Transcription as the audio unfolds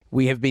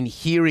We have been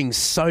hearing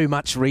so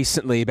much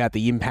recently about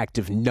the impact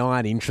of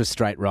 9 interest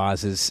rate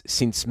rises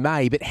since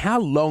May, but how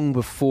long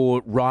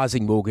before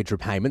rising mortgage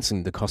repayments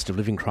and the cost of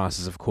living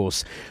crisis, of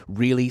course,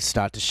 really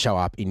start to show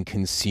up in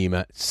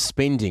consumer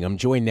spending? I'm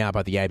joined now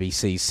by the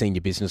ABC's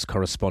senior business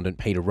correspondent,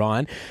 Peter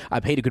Ryan.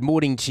 Peter, good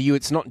morning to you.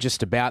 It's not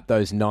just about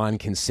those 9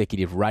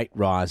 consecutive rate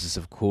rises,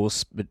 of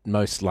course, but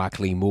most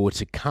likely more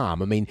to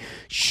come. I mean,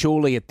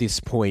 surely at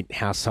this point,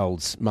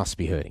 households must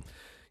be hurting.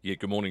 Yeah,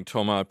 good morning,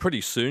 Tom.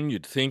 Pretty soon,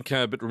 you'd think,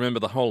 but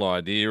remember the whole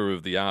idea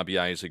of the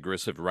RBA's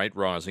aggressive rate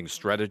rising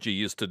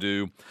strategy is to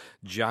do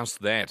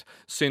just that,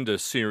 send a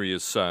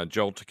serious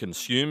jolt to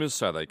consumers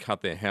so they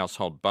cut their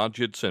household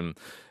budgets and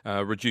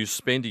reduce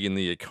spending in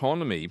the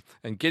economy,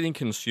 and getting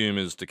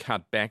consumers to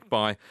cut back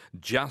by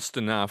just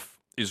enough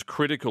is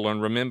critical.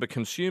 And remember,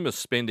 consumer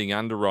spending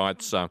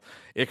underwrites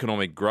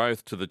economic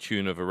growth to the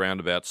tune of around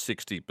about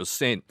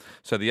 60%.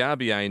 So the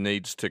RBA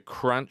needs to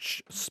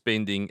crunch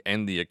spending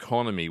and the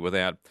economy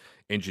without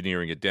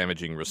engineering a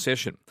damaging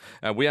recession.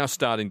 We are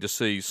starting to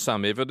see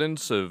some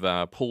evidence of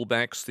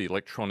pullbacks. The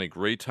electronic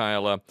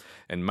retailer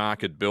and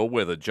market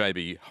bellwether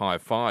JB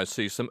Hi-Fi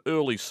see some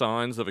early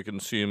signs of a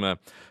consumer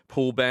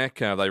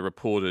pullback. They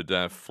reported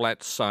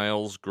flat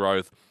sales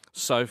growth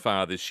so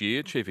far this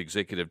year. Chief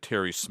Executive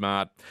Terry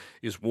Smart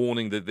is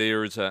warning that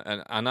there is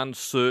an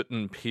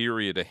uncertain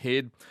period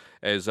ahead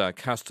as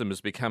customers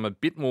become a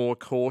bit more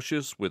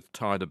cautious with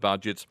tighter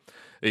budgets.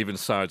 Even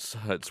so,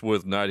 it's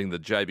worth noting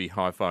that JB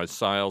Hi-Fi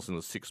sales in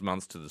the 6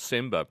 months to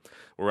December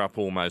were up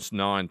almost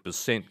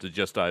 9% to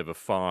just over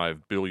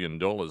 $5 billion.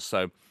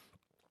 So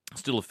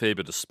still a fair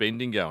bit of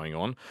spending going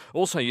on.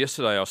 Also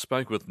yesterday I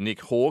spoke with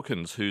Nick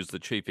Hawkins, who's the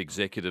chief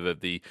executive of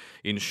the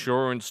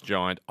insurance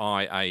giant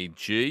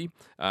IAG.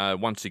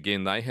 Once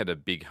again, they had a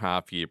big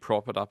half-year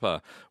profit, up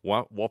a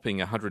whopping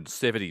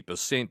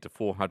 170% to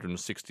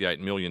 $468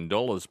 million.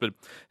 But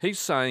he's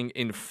saying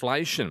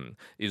inflation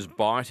is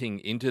biting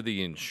into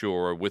the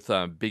insurer with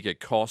bigger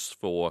costs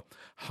for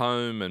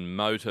home and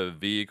motor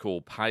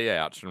vehicle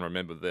payouts. And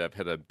remember, they've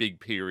had a big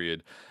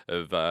period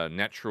of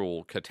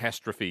natural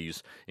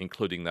catastrophes,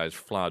 including those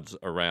floods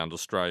around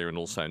Australia and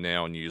also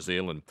now in New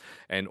Zealand.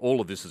 And all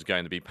of this is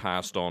going to be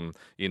passed on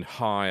in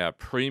higher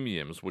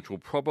premiums, which will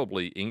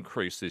probably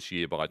increase this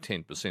year by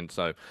 10%,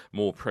 so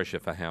more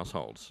pressure for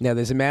households. Now,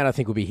 there's a man I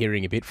think we'll be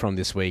hearing a bit from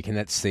this week, and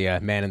that's the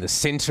man in the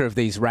centre of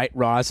these rate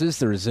rises,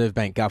 the Reserve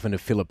Bank Governor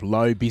Philip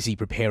Lowe, busy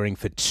preparing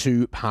for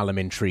 2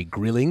 parliamentary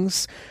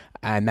grillings,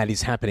 and that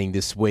is happening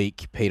this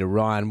week. Peter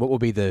Ryan, what will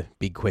be the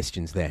big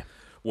questions there?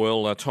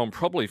 Well, Tom,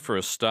 probably for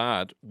a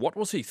start, what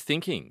was he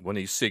thinking when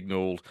he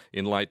signalled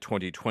in late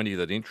 2020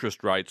 that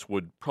interest rates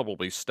would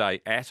probably stay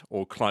at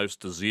or close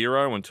to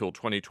zero until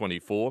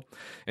 2024?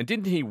 And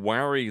didn't he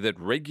worry that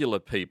regular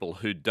people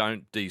who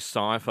don't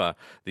decipher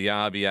the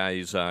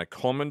RBA's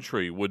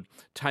commentary would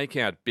take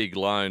out big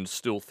loans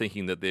still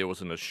thinking that there was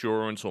an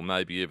assurance or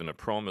maybe even a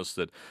promise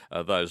that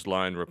those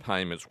loan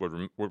repayments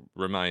would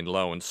remain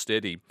low and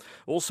steady?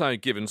 Also,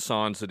 given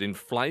signs that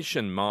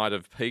inflation might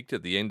have peaked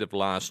at the end of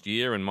last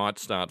year and might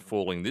start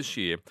falling this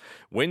year,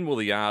 when will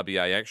the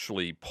RBA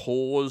actually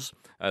pause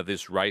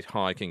this rate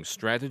hiking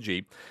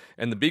strategy?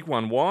 And the big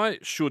one, why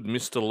should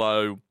Mr.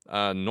 Lowe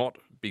not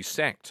be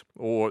sacked,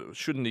 or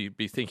shouldn't he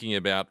be thinking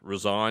about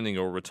resigning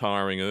or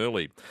retiring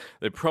early?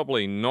 They're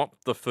probably not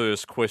the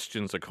first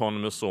questions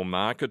economists or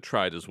market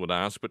traders would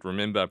ask, but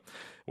remember,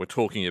 we're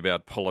talking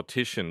about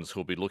politicians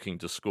who'll be looking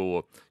to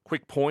score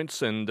quick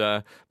points,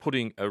 and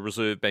putting a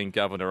Reserve Bank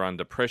governor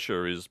under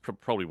pressure is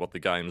probably what the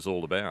game's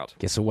all about.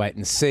 Guess we'll wait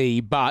and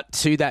see. But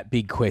to that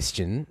big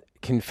question,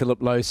 can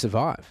Philip Lowe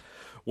survive?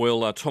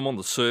 Well, Tom, on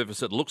the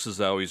surface, it looks as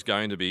though he's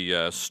going to be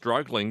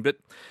struggling, but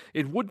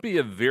it would be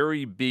a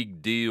very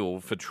big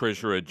deal for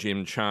Treasurer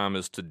Jim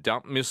Chalmers to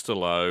dump Mr.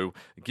 Lowe,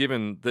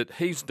 given that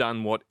he's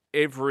done what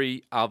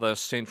every other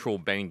central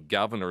bank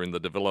governor in the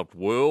developed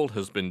world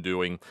has been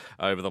doing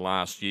over the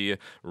last year,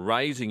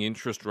 raising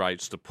interest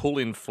rates to pull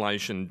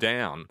inflation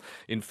down.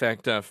 In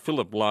fact,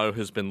 Philip Lowe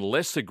has been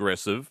less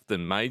aggressive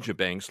than major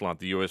banks like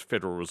the US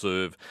Federal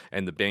Reserve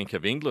and the Bank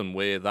of England,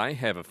 where they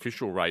have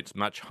official rates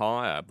much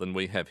higher than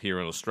we have here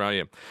in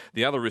Australia.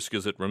 The other risk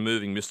is that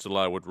removing Mr.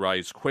 Lowe would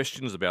raise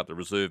questions about the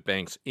Reserve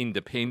Bank's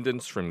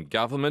independence from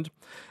government,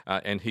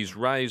 and he's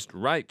raised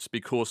rates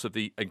because of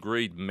the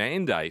agreed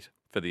mandate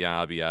for the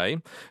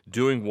RBA,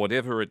 doing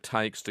whatever it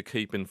takes to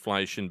keep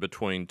inflation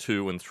between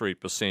 2 and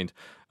 3%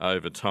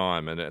 over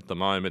time. And at the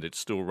moment, it's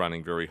still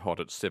running very hot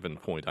at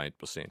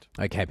 7.8%.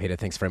 Okay, Peter,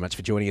 thanks very much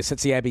for joining us.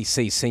 That's the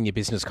ABC senior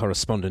business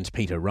correspondent,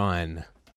 Peter Ryan.